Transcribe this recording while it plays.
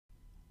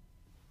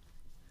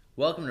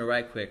Welcome to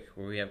Right Quick,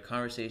 where we have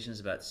conversations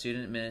about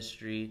student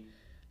ministry,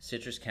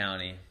 Citrus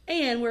County,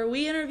 and where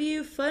we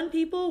interview fun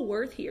people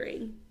worth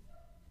hearing.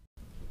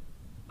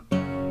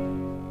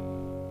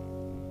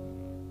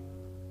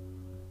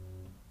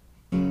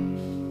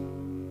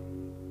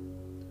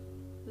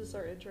 This is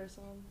our intro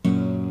song.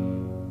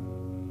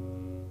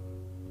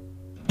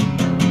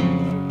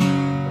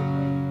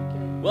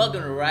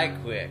 Welcome to Right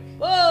Quick.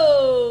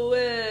 Whoa,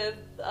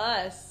 with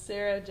us,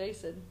 Sarah and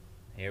Jason.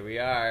 Here we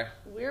are.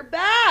 We're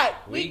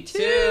back! Week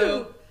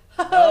two!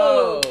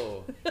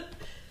 Oh!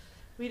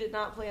 We did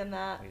not plan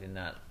that. We did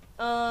not.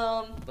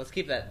 Let's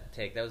keep that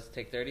take. That was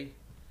take 30?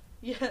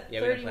 Yeah, we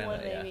 31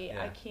 that, maybe.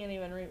 yeah. I can't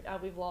even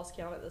we've lost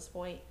count at this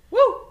point.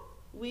 Woo!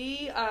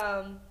 We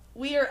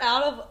are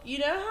out of, you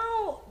know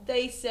how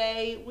they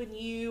say when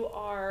you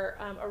are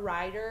a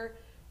writer,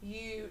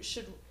 you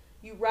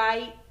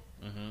write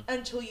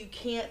until you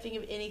can't think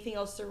of anything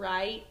else to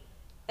write,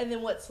 and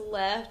then what's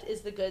left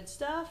is the good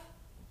stuff.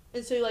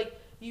 And so, like,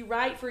 you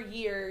write for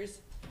years,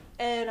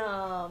 and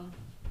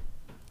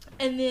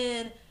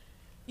then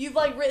you've,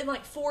 like, written,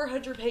 like,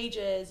 400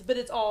 pages, but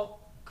it's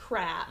all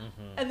crap.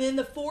 And then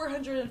the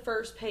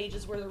 401st page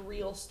is where the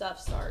real stuff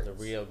starts. The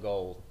real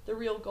gold. The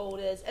real gold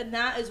is. And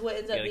that is what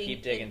ends up being...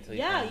 keep digging until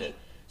you find it.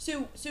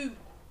 So,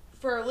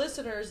 for our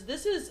listeners,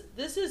 this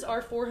is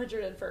our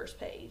 401st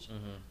page.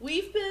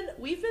 We've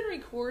been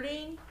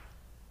recording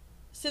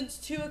since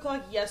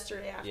 2:00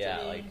 yesterday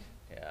afternoon.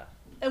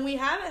 And we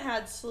haven't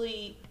had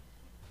sleep.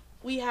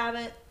 We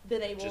haven't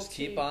been able to... Just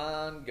keep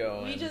on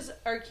going. We just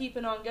are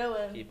keeping on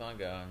going. Keep on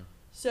going.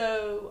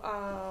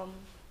 So,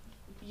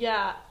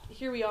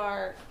 here we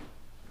are.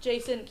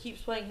 Jason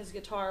keeps playing his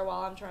guitar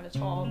while I'm trying to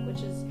talk,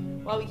 which is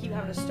why we keep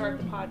having to start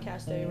the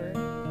podcast over.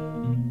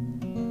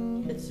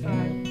 It's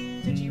fine.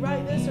 Did you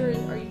write this, or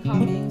are you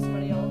copying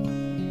somebody else?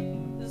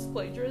 This is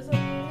plagiarism?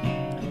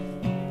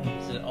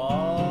 Is it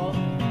all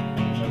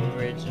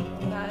original?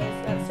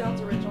 That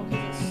sounds original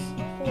because it's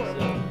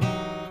horrible.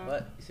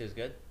 What? You said it was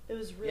good? It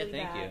was really bad.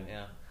 Yeah, thank you.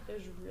 Yeah. It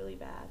was really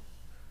bad.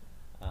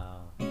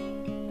 Oh.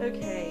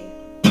 Okay.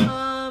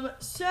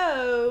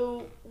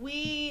 So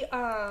we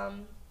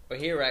We're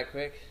here right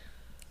quick.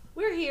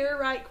 We're here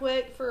right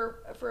quick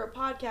for a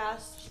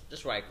podcast.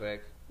 Just right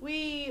quick.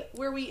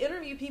 Where we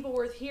interview people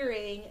worth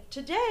hearing.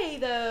 Today,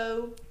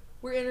 though,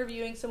 we're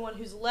interviewing someone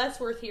who's less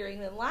worth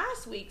hearing than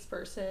last week's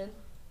person.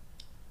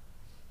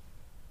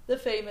 The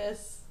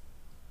famous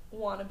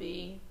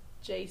wannabe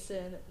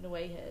Jason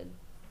Nuehead.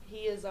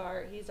 He's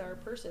our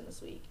person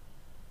this week.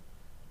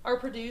 Our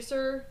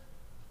producer,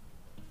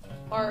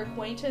 our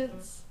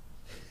acquaintance,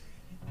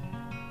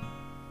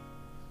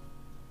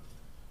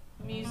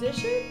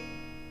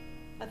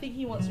 musician? I think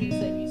he wants me to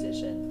say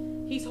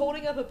musician. He's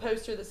holding up a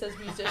poster that says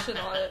musician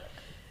on it.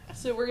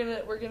 So we're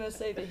gonna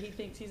say that he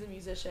thinks he's a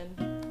musician.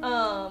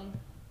 I'm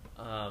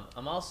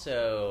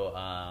also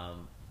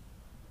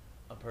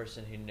a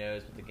person who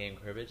knows what the game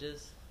Cribbage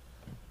is.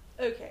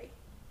 Okay.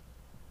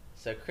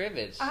 So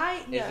Cribbage is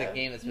a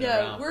game that's been No,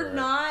 around we're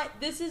not.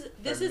 This is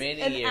an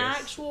years.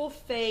 actual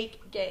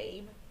fake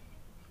game.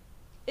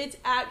 It's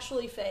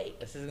actually fake.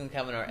 This is gonna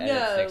come in our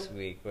edits next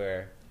week,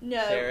 where we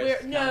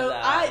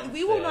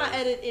will not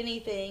edit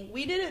anything.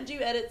 We didn't do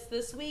edits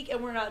this week,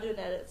 and we're not doing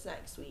edits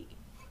next week.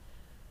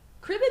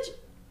 Cribbage.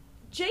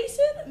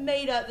 Jason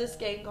made up this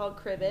game called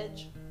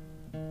Cribbage.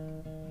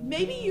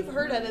 Maybe you've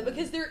heard of it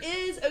because there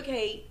is.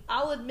 Okay,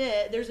 I'll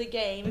admit there's a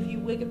game. If you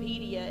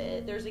Wikipedia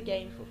it, there's a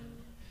game.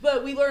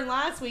 But we learned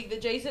last week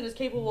that Jason is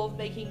capable of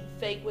making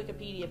fake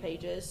Wikipedia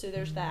pages, so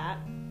there's that.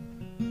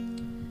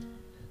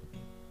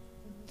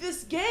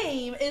 This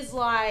game is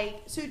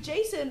like... So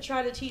Jason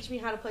tried to teach me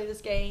how to play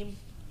this game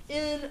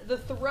in the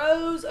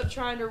throes of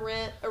trying to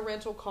rent a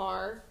rental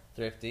car.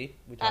 Thrifty.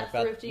 We did talk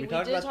about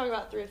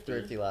Thrifty.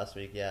 Thrifty last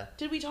week, yeah.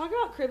 Did we talk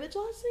about Cribbage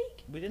last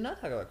week? We did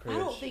not talk about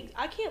Cribbage.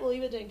 I can't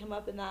believe it didn't come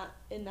up in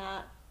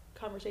that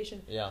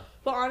conversation. Yeah.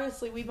 But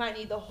honestly, we might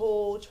need the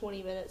whole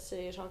 20 minutes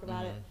today to talk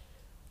about it.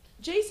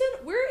 Jason,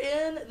 we're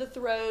in the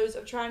throes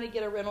of trying to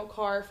get a rental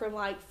car from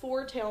like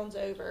 4 towns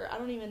over. I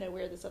don't even know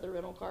where this other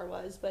rental car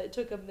was, but it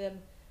took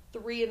them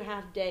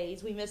 3.5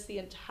 days. We missed the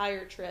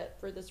entire trip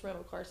for this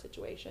rental car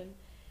situation.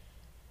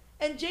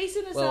 And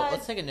Jason is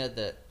let's take a note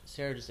that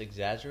Sarah just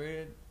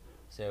exaggerated.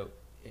 So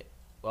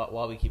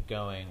while we keep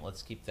going,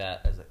 let's keep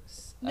that as a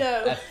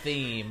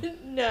theme.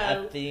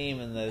 No. A theme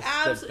in this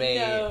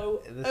debate.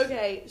 No.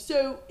 Okay,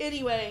 so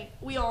anyway,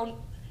 the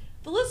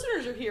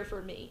listeners are here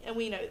for me, and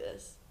we know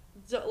this.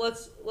 So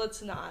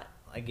let's not.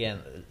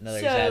 Again, another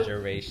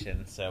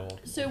exaggeration. So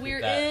we're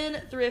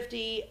in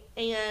Thrifty,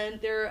 and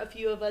there are a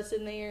few of us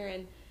in there,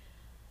 and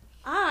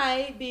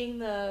I, being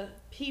the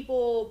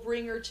people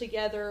bringer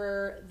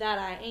together that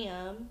I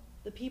am,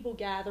 the people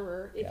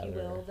gatherer, if you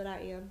will, that I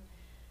am.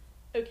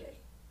 Okay,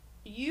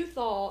 you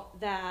thought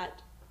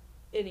that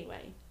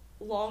anyway.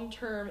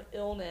 Long-term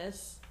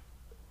illness,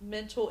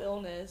 mental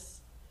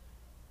illness,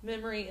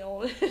 memory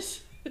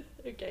illness.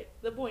 Okay,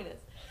 the point is.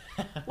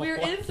 We're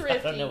in Thrifty.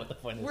 I don't know what the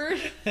point is.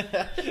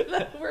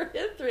 We're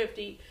in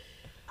Thrifty.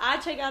 I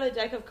take out a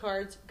deck of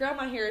cards,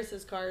 Grandma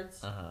Harris's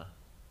cards.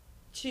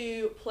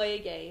 to play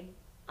a game.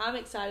 I'm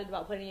excited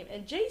about playing a game.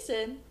 And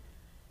Jason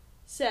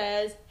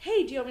says,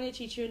 hey, do you want me to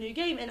teach you a new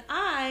game? And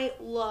I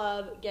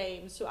love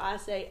games, so I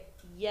say,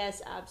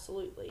 yes,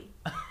 absolutely.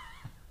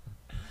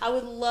 I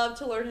would love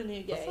to learn a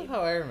new game. That's not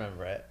how I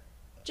remember it.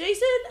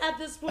 Jason, at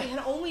this point,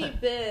 had only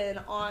been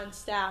on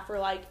staff for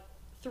like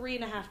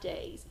 3.5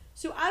 days.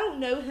 So I don't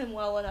know him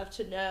well enough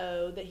to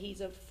know that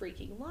he's a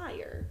freaking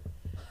liar.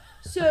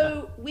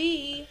 So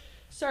we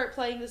start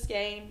playing this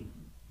game.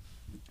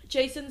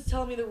 Jason's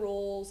telling me the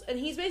rules. And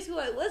he's basically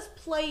like, let's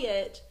play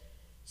it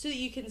so that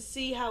you can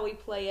see how we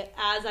play it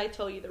as I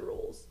tell you the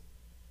rules.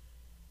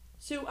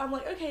 So I'm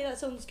like, okay, that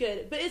sounds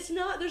good. But it's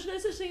not, there's no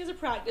such thing as a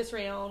practice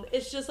round.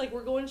 It's just like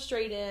we're going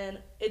straight in.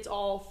 It's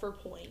all for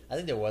points. I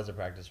think there was a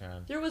practice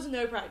round. There was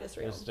no practice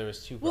round. There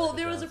was 2 practice Well,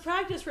 there rounds. was a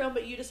practice round,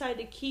 but you decided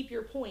to keep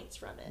your points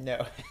from it.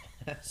 No.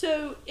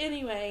 So,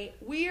 anyway,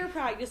 we are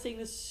practicing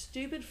this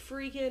stupid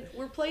freaking...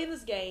 We're playing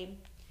this game,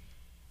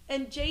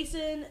 and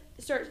Jason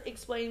starts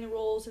explaining the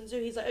rules, and so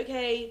he's like,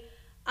 okay,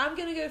 I'm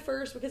going to go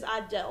first because I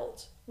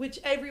dealt, which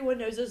everyone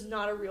knows is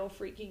not a real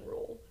freaking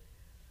rule.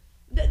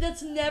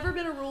 That's never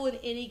been a rule in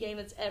any game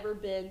that's ever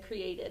been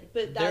created.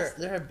 But that's,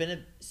 there have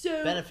been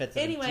benefits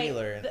of the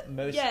dealer in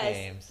most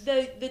games.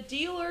 The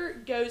dealer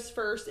goes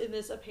first in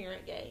this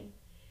apparent game.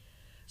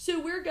 So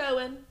we're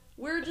going.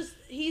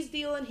 He's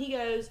dealing. He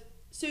goes.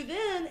 So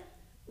then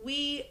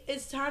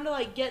it's time to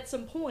like get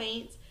some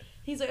points.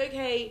 He's like,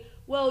 okay,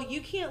 well,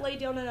 you can't lay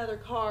down another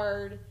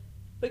card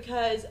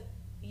because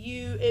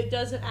it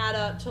doesn't add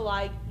up to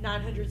like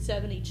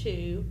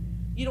 972.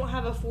 You don't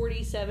have a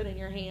 47 in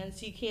your hand,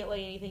 so you can't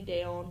lay anything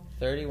down.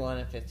 31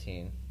 and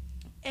 15.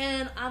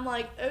 And I'm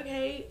like,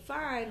 okay,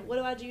 fine. What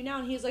do I do now?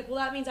 And he's like, well,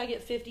 that means I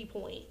get 50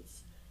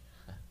 points.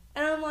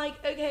 And I'm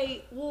like,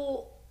 okay,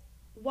 well,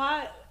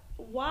 why?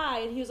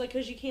 And he was like,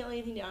 because you can't lay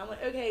anything down. I'm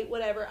like, okay,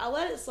 whatever. I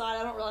let it slide.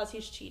 I don't realize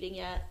he's cheating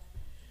yet.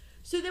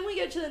 So then we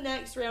go to the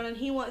next round, and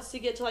he wants to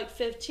get to like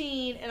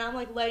 15, and I'm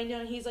like laying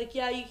down, and he's like,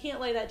 yeah, you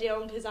can't lay that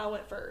down because I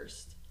went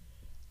first.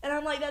 And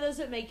I'm like, that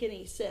doesn't make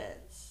any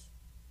sense.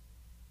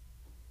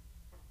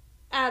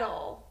 At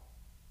all.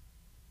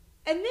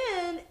 And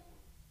then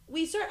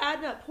we start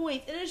adding up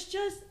points, and it's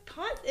just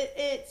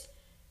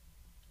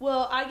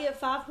well, I get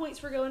 5 points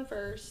for going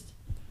first,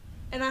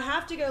 and I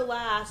have to go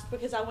last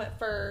because I went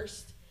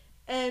first,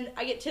 and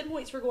I get 10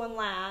 points for going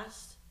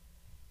last.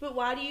 But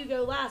why do you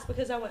go last?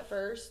 Because I went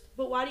first.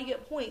 But why do you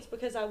get points?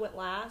 Because I went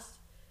last.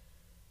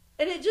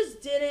 And it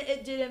just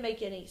didn't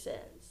make any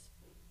sense.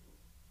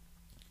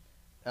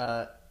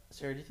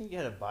 Sarah, do you think you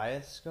had a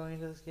bias going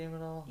into this game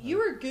at all? You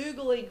are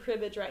Googling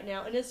cribbage right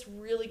now, and it's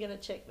really going to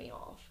tick me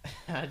off.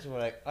 I just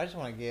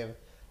want to give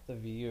the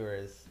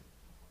viewers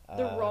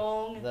the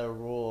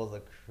rules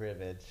of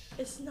cribbage.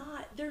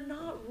 They're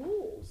not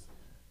rules.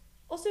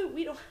 Also,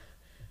 there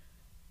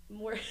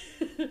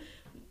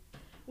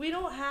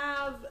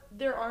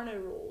are no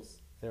rules.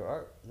 There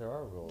are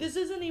rules. This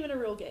isn't even a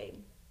real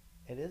game.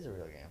 It is a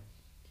real game.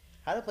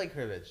 How to play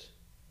cribbage.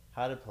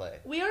 How to play.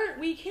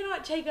 We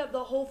cannot take up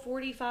the whole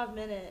 45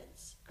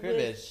 minutes.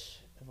 Cribbage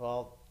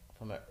evolved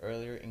from an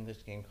earlier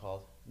English game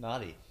called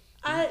Naughty.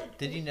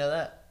 Did you know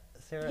that,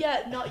 Sarah?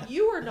 Yeah,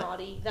 you were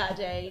naughty that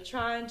day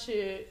trying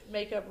to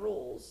make up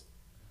rules.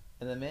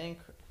 And the man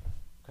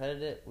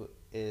credited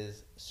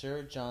is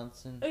Sir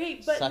Johnson.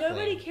 Okay, but Suckling.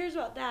 Nobody cares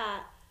about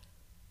that.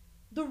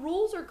 The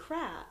rules are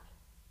crap.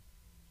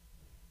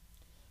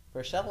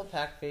 For a shuffle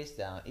pack face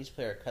down, each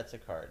player cuts a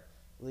card,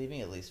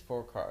 leaving at least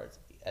 4 cards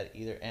at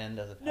either end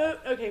of the pack. No,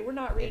 okay, we're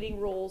not reading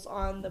rules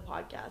on the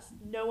podcast.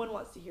 No one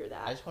wants to hear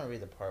that. I just want to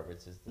read the part where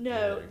it says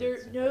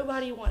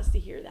nobody wants to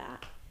hear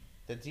that.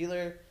 The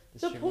dealer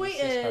distributes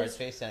 6 cards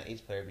face down,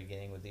 each player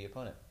beginning with the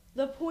opponent.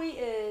 The point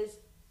is...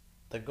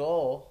 The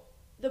goal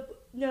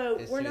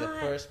is we're to not... the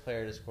first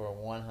player to score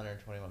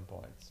 121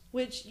 points.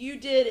 Which you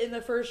did in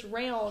the first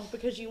round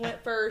because you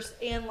went first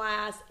and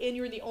last, and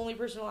you were the only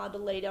person allowed to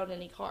lay down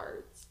any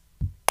cards.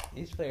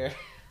 Each player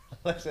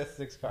looks at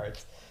 6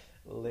 cards.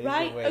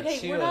 Right?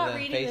 Okay, we're not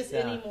reading this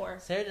anymore.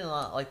 Sarah did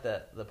not like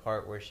the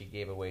part where she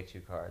gave away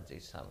 2 cards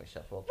each time we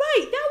shuffled.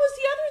 Right, that was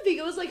the other thing.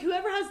 It was like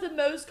whoever has the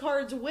most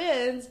cards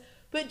wins,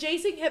 but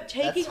Jason kept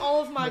taking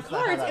all of my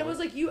cards and was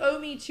like, you owe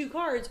me 2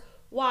 cards.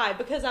 Why?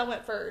 Because I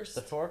went first.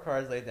 The 4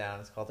 cards laid down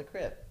is called the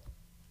crib.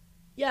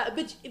 Yeah,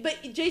 but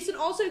Jason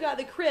also got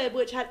the crib,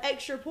 which had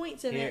extra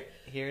points in it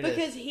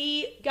because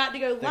he got to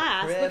go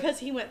last because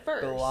he went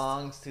first.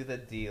 Belongs to the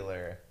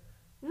dealer.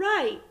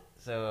 Right.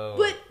 So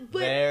but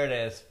there it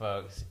is,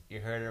 folks. You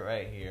heard it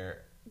right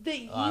here. That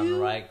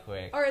you Right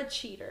Quick are a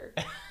cheater.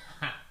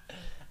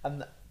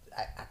 I'm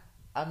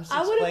just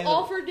I would have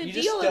offered to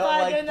deal if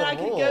I had known that I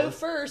could go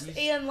first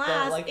and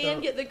last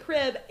and get the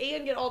crib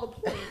and get all the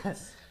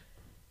points.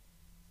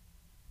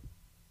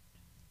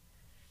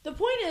 The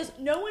point is,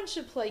 no one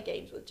should play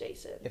games with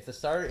Jason. If the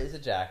starter is a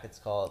jack, it's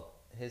called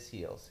his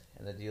heels,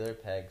 and the dealer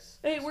pegs.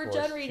 Hey, we're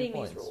done reading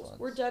these rules. Once.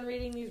 We're done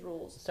reading these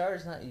rules. The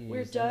starter's not used.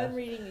 We're done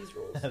reading these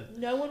rules.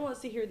 No one wants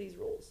to hear these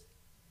rules.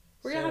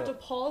 We're gonna have to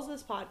pause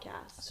this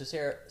podcast. So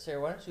Sarah,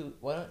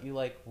 why don't you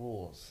like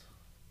rules?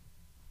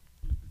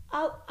 I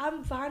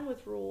I'm fine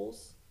with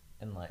rules.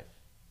 In life.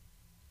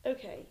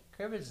 Okay.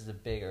 Cribbage is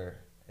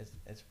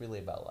it's really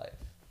about life.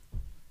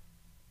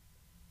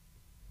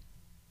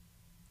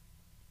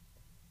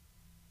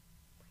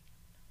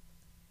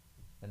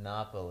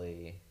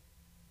 Monopoly.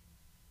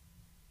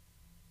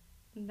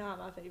 Not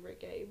my favorite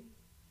game.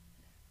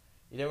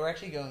 You know, we're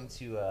actually going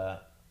to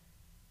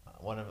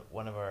one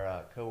of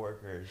our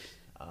coworkers'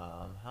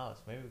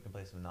 house. Maybe we can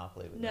play some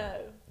Monopoly with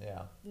them.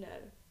 Yeah. No.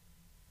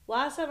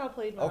 Last time I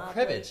played Monopoly. Oh,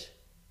 Cribbage.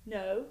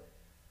 No.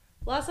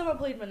 Last time I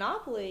played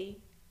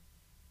Monopoly,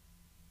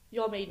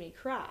 y'all made me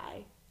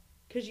cry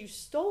because you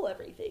stole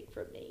everything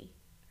from me.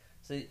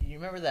 So you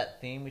remember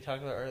that theme we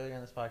talked about earlier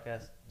in this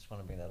podcast? Just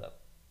want to bring that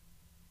up.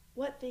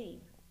 What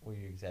theme? Where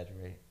you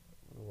exaggerate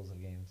rules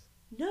of games.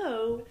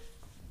 No,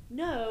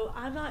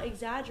 I'm not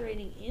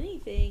exaggerating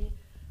anything.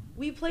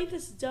 We played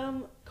this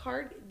dumb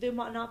the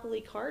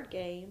Monopoly card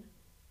game,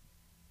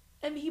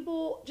 and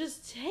people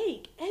just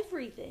take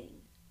everything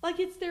like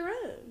it's their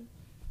own.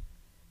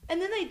 And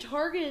then they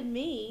targeted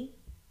me.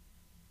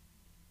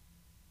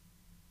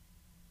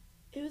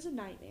 It was a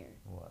nightmare.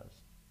 It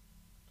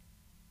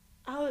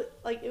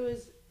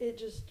was. It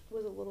just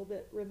was a little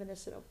bit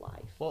reminiscent of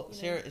life. Well,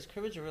 Sarah, is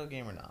Cribbage a real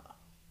game or not?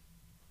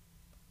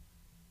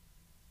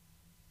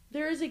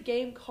 There is a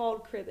game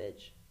called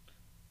Cribbage.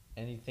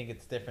 And you think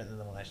it's different than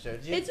the one I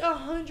showed you? It's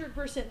 100%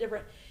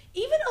 different.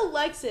 Even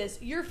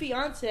Alexis, your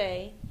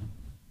fiance,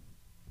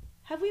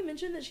 have we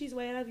mentioned that she's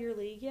way out of your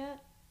league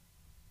yet?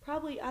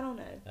 Probably, I don't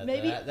know.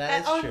 Maybe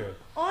that is true.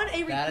 On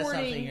a recording. That is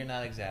something you're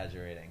not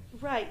exaggerating.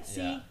 Right.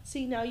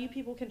 See, now you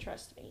people can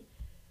trust me.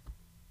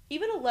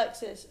 Even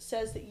Alexis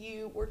says that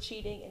you were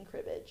cheating in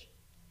Cribbage.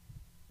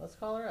 Let's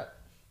call her up.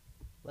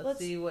 Let's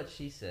see what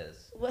she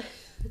says.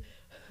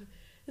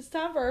 It's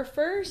time for our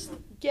first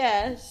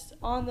guest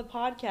on the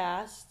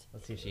podcast.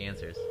 Let's see if she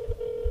answers.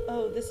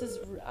 Oh,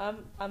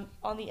 I'm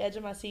on the edge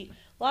of my seat.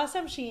 Last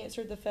time she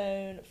answered the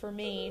phone for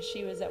me,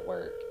 she was at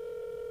work.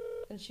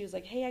 And she was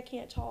like, hey, I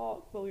can't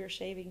talk. But we were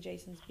shaving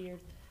Jason's beard.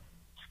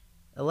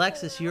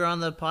 Alexis, you're on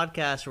the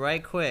podcast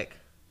right quick.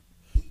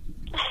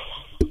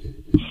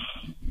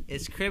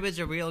 Is Cribbage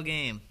a real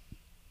game?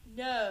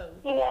 No.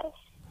 Yes.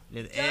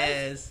 It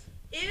is.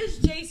 Is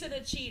Jason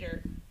a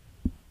cheater?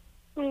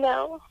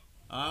 No.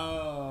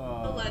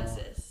 Oh.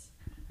 Alexis.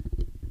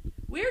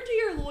 Where do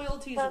your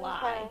loyalties lie?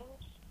 Sometimes.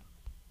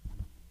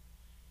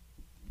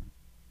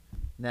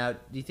 Now, do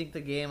you think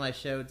the game I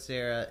showed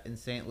Sarah in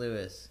St.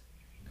 Louis,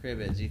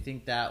 Cribbage, do you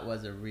think that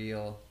was the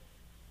real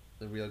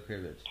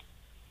Cribbage?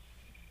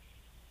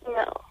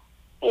 No.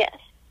 Yes.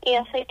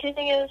 Yes, I do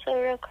think it was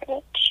a real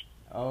Cribbage.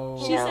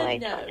 Oh. She no, said I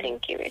no don't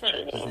think you were first.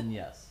 cheating. Then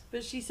yes.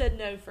 But she said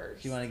no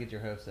first. She wanted to get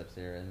your hopes up,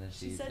 Sarah, and then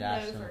she said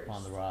dashed no them first.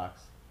 upon the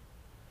rocks.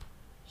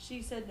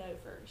 She said no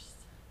first.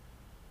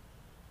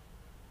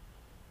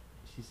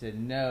 She said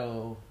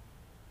no.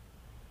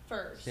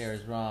 First.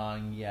 Sarah's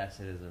wrong.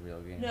 Yes, it is a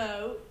real game.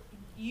 No.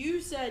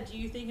 You said, do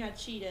you think I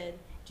cheated?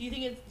 Do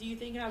you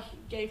think I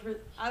gave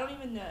her... I don't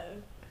even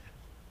know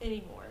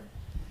anymore.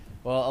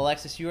 Well,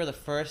 Alexis, you are the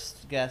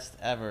first guest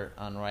ever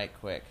on Right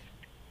Quick.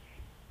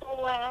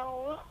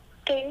 Wow.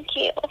 Thank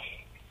you.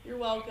 You're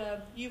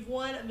welcome. You've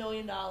won $1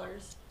 million.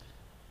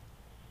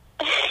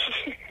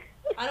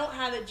 I don't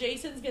have it.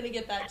 Jason's going to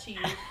get that to you.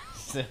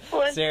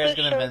 Sarah's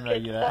going to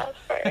Venmo you that.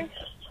 First.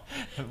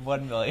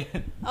 1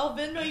 million. I'll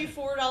Venmo you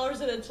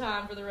 $4 at a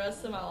time for the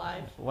rest of my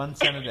life. 1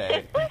 cent a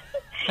day.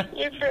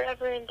 You're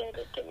forever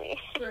indebted to me.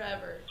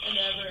 Forever and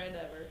ever and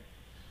ever.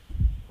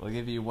 We'll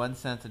give you 1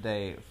 cent a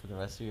day for the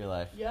rest of your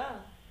life. Yeah.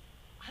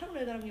 I don't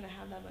know that I'm going to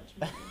have that much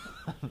money.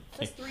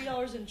 That's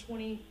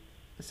 $3.20.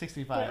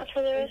 65. Not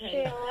for the rest of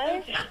your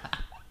life.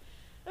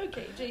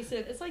 Okay,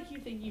 Jason, it's like you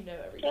think you know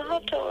everything. You'll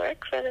have to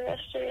work for the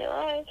rest of your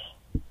life.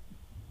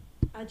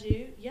 I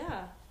do?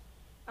 Yeah.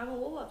 I'm a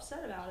little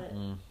upset about it.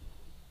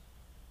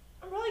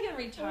 I'm probably going to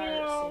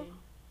retire soon.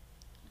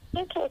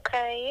 It's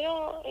okay.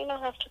 You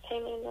don't have to pay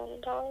me $1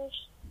 million.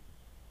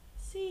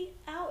 See,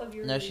 out of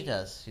your No, league. she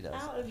does. She does.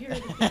 Out of your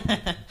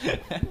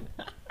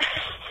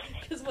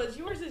because what's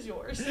yours is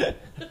yours.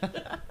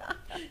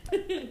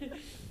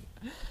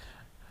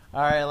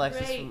 All right,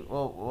 Alexis. Great.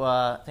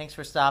 Well, thanks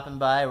for stopping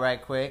by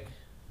Right Quick.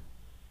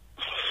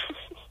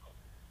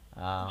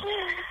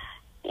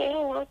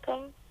 You're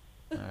welcome.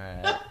 All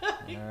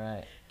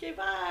right. Okay,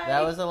 bye.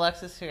 That was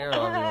Alexis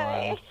Harrell,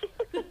 everyone.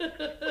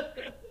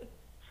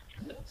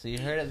 So you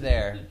heard it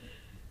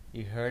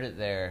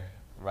there.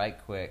 Right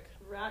Quick.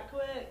 Right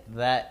quick.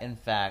 That, in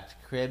fact,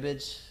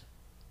 Cribbage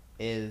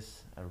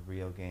is a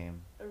real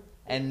game.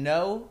 And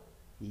no,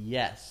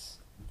 yes,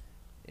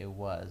 it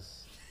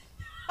was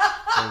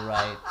the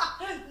right.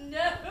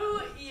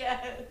 No,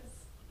 yes.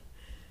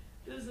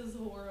 This is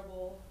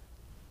horrible.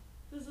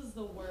 This is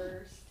the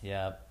worst.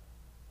 Yeah.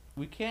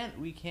 We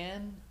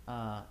can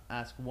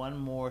ask one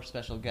more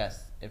special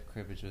guest if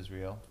Cribbage was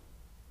real.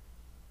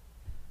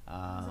 He's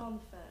on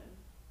the phone.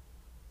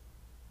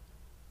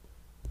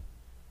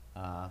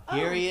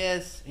 Here he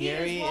is.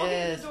 Here he walking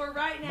is. in the door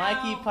right now.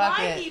 Mikey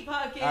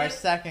Puckett, our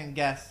second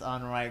guest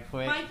on Right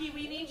Quick. Mikey,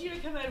 we need you to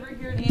come over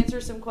here and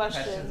answer some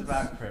questions. Questions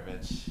about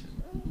cribbage.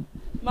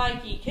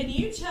 Mikey, can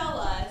you tell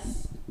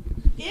us,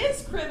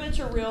 is cribbage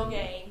a real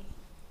game?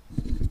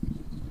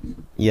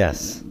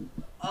 Yes.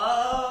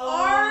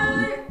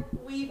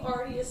 We've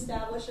already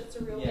established it's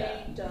a real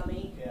game,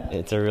 dummy. Yeah.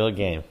 It's a real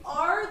game.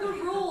 Are the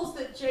rules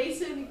that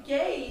Jason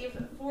gave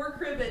for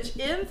cribbage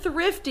in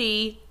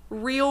Thrifty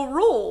real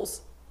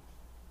rules?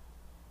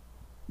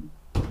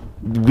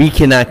 We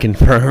cannot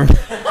confirm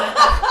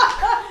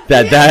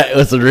that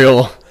was the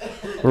real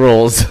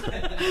rules.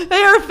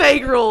 They are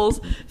fake rules.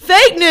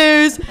 Fake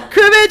news.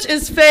 Cribbage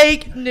is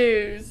fake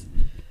news.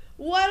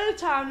 What a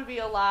time to be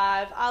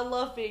alive. I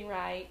love being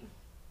right.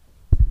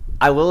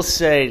 I will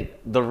say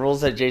the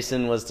rules that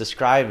Jason was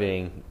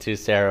describing to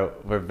Sarah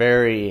were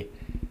very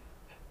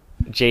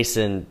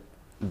Jason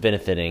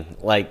benefiting.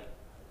 Like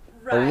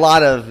a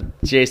lot of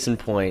Jason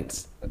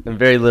points and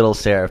very little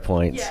Sarah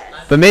points.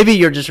 Yes. But maybe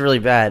you're just really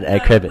bad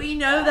at cribbage. We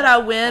know that I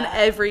win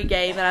every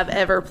game that I've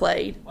ever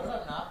played. What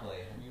about Monopoly?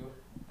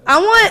 I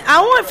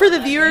want for the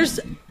viewers,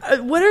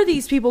 what are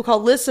these people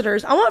called?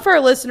 Listeners. I want for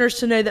our listeners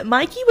to know that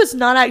Mikey was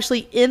not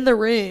actually in the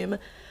room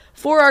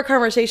for our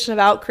conversation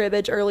about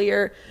cribbage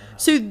earlier.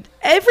 So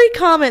every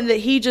comment that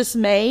he just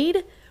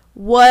made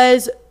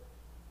was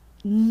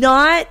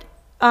not,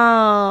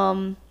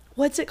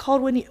 what's it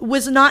called when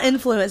was not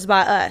influenced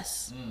by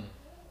us.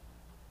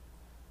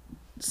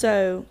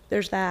 So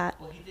there's that.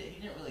 Well, he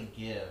didn't really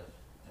give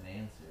an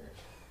answer.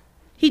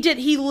 He did.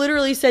 He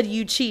literally said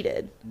you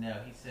cheated. No,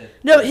 he said.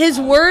 No, his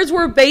words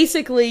were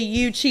basically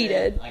you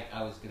cheated. Like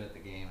I was good at the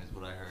game is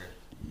what I heard.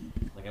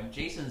 Like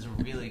Jason's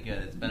really good.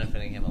 It's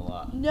benefiting him a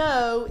lot.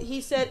 No,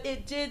 he said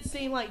it did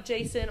seem like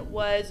Jason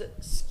was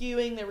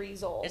skewing the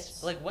results.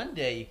 It's like one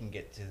day you can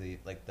get to the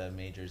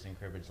majors in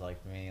cribbage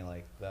like me,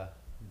 like the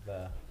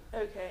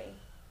Okay.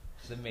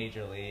 the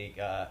major league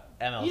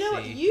MLC. You know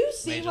what? You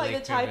seem Major like the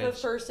League type of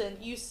Cribbage, person.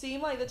 You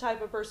seem like the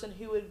type of person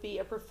who would be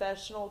a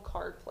professional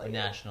card player.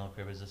 National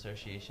Cribbage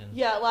Association.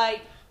 Yeah,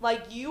 like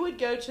you would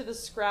go to the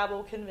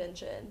Scrabble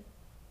convention.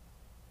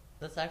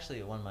 That's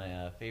actually one of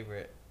my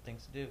favorite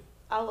things to do.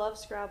 I love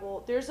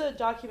Scrabble. There's a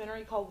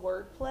documentary called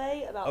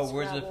Wordplay about Scrabble.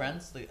 Words with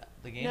Friends,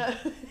 the game. No.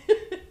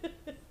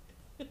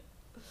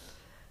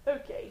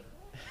 Okay.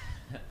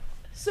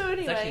 So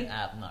anyway, It's actually an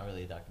app, not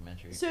really a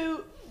documentary.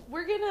 so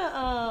we're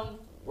gonna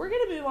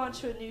move on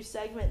to a new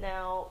segment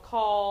now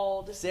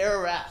called Sarah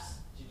raps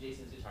to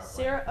Jason's guitar playing.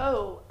 Sarah.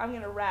 Oh, I'm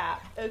gonna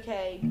rap.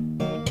 Okay.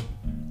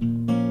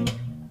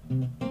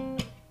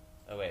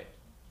 Oh wait.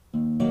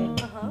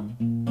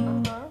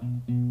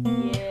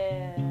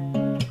 Yeah.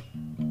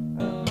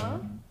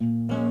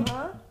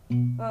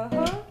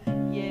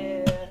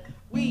 Yeah.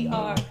 We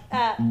are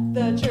at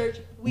the church.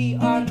 We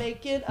are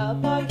making a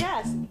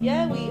podcast.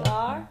 Yeah, we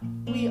are.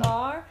 We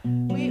are.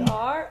 We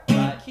are.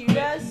 Cute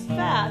as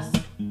fast.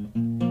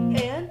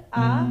 And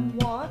I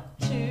want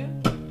to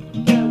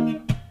go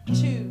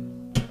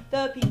to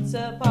the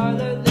pizza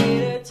parlor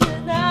later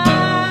tonight.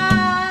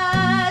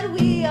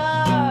 We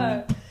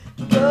are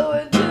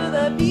going to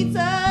the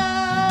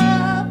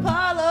pizza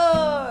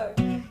parlor.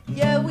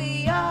 Yeah,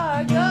 we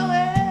are going.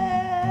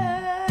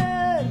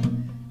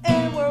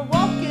 And we're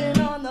walking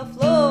on the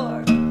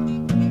floor.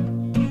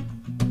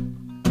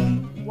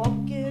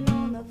 Walking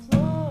on the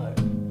floor.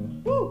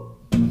 Woo!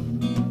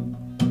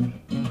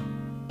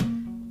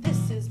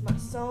 This is my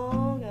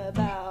song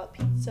about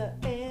pizza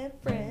and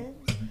friends.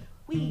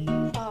 We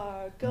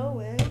are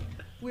going.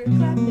 We're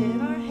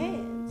clapping our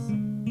hands.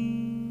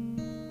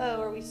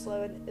 Oh, are we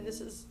slow?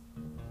 This is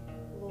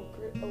a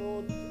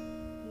little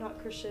not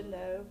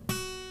crescendo.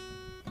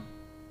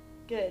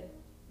 Good.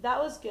 That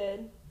was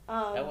good.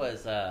 That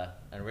was an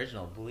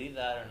original. Believe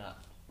that or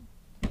not.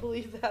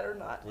 Believe that or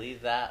not.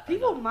 Believe that.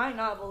 People or not. might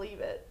not believe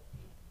it.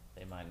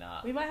 They might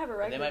not. We might have a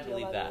record might deal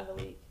believe by the end that. of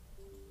the week.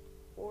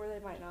 Or they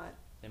might not.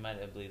 They might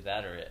have believed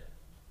that or it.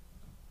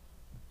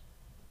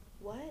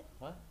 What?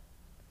 What?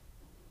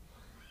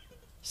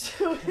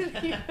 So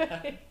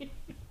anyway,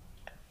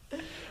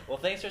 Well,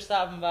 thanks for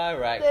stopping by,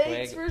 right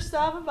thanks quick. for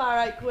stopping by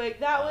right quick.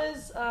 That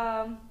was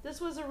this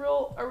was a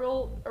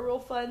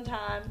real fun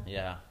time.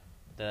 Yeah,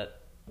 that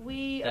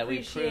We we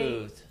appreciate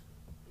proved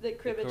that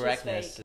cribbage is correctness fake.